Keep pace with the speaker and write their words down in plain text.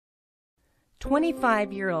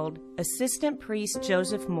25-year-old assistant priest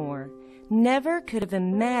Joseph Moore never could have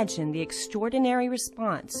imagined the extraordinary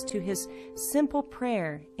response to his simple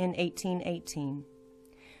prayer in 1818.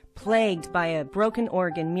 Plagued by a broken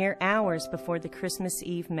organ mere hours before the Christmas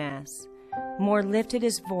Eve Mass, Moore lifted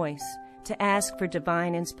his voice to ask for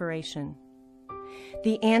divine inspiration.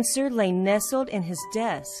 The answer lay nestled in his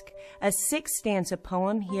desk, a 6-stanza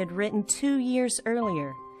poem he had written 2 years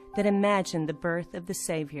earlier that imagined the birth of the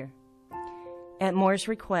Savior. At Moore's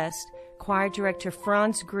request, choir director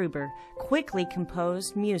Franz Gruber quickly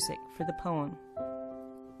composed music for the poem.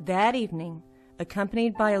 That evening,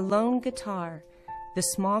 accompanied by a lone guitar, the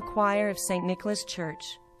small choir of St. Nicholas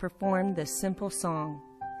Church performed the simple song.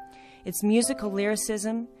 Its musical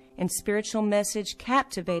lyricism and spiritual message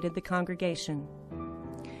captivated the congregation.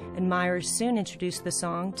 Admirers soon introduced the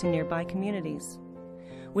song to nearby communities.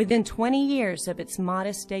 Within 20 years of its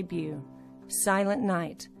modest debut, Silent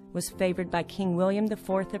Night was favored by King William IV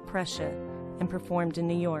of Prussia and performed in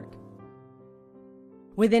New York.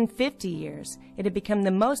 Within 50 years, it had become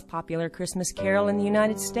the most popular Christmas carol in the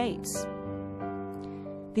United States.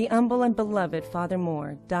 The humble and beloved Father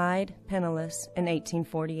Moore died penniless in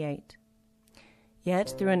 1848.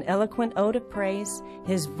 Yet, through an eloquent ode of praise,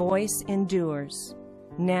 his voice endures,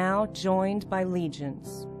 now joined by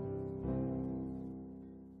legions.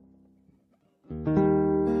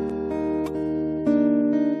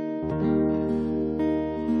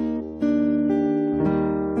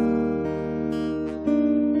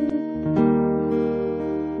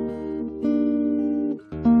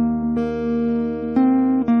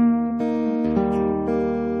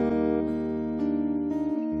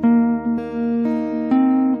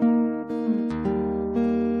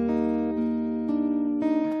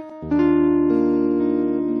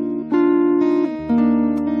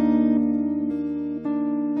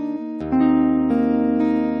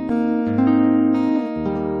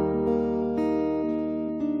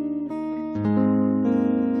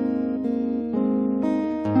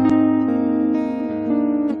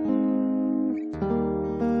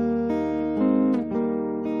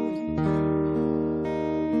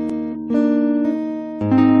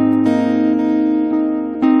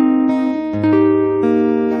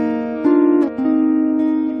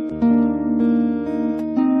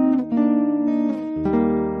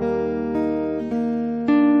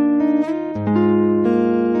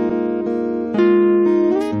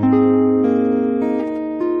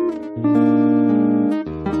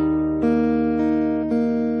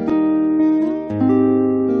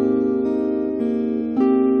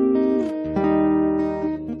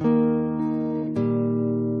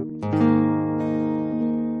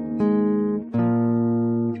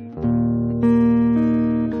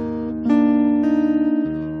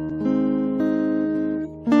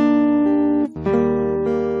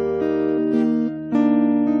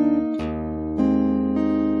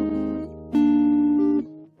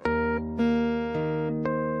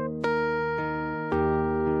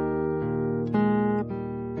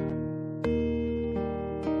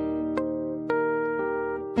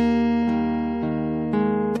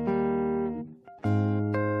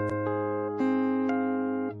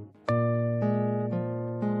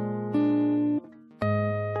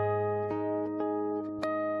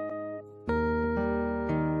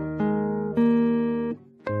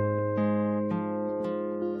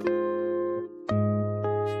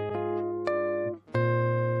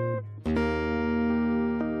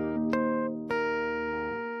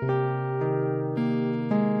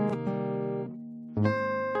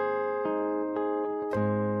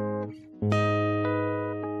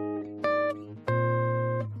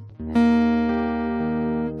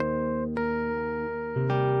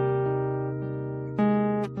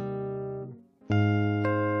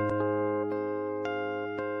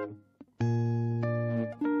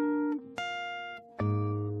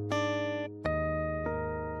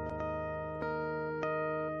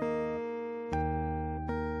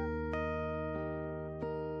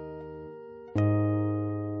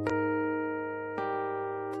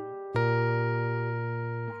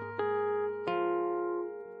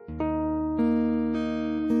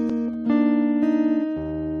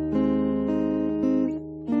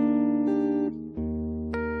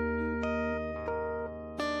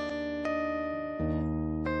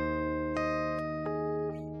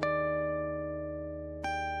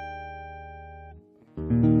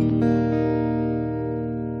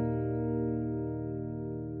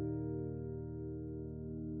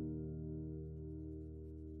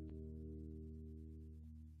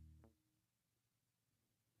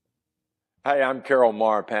 Hi, I'm Carol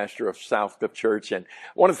Marr, pastor of Southcliff Church, and I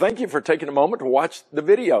want to thank you for taking a moment to watch the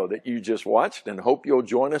video that you just watched, and hope you'll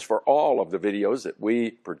join us for all of the videos that we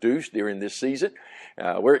produce during this season.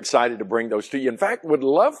 We're excited to bring those to you. In fact, would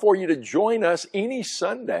love for you to join us any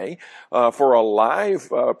Sunday for a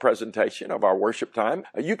live presentation of our worship time.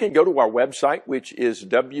 You can go to our website, which is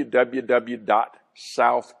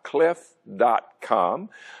www.southcliff.com,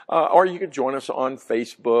 or you can join us on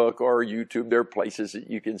Facebook or YouTube. There are places that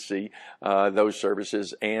you can see those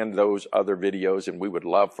services and those other videos, and we would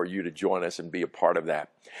love for you to join us and be a part of that.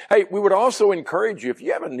 Hey, we would also encourage you, if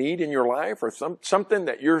you have a need in your life or something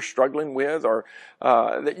that you're struggling with, or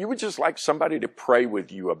that you would just like somebody to pray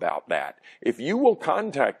with you about that, if you will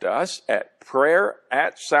contact us at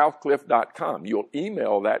prayer@southcliff.com, you'll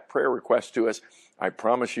email that prayer request to us. I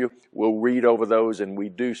promise you, we'll read over those, and we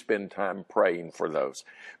do spend time praying for those.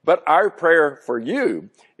 But our prayer for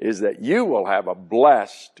you is that you will have a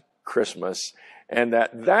blessed Christmas, and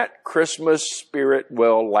that Christmas spirit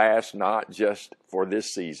will last not just for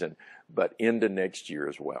this season, but into next year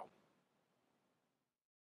as well.